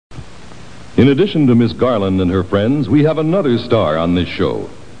In addition to Miss Garland and her friends, we have another star on this show.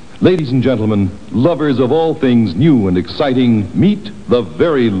 Ladies and gentlemen, lovers of all things new and exciting, meet the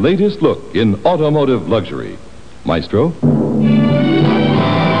very latest look in automotive luxury. Maestro?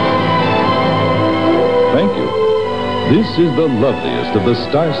 Thank you. This is the loveliest of the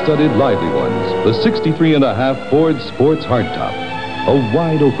star-studded lively ones, the 63.5 Ford Sports Hardtop. A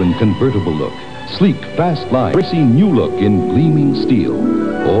wide-open convertible look, sleek, fast line, racy new look in gleaming steel.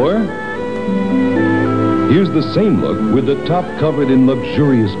 Or here's the same look with the top covered in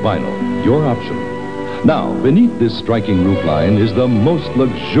luxurious vinyl. Your option. Now, beneath this striking roofline is the most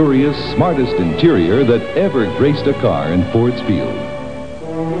luxurious, smartest interior that ever graced a car in Ford's field.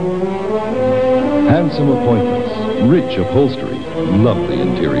 Handsome appointments, rich upholstery, lovely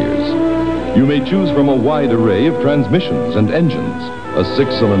interiors. You may choose from a wide array of transmissions and engines, a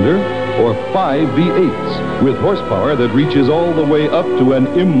 6-cylinder or 5 V8s with horsepower that reaches all the way up to an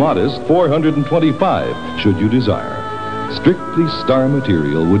immodest 425, should you desire. Strictly star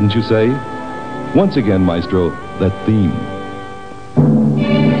material, wouldn't you say? Once again, Maestro, that theme.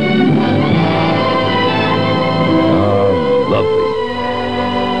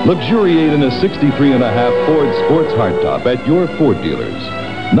 Lovely. Luxuriate in a 63.5 Ford Sports Hardtop at your Ford dealers.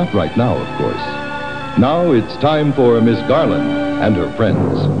 Not right now, of course. Now it's time for Miss Garland and her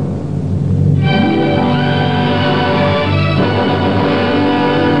friends.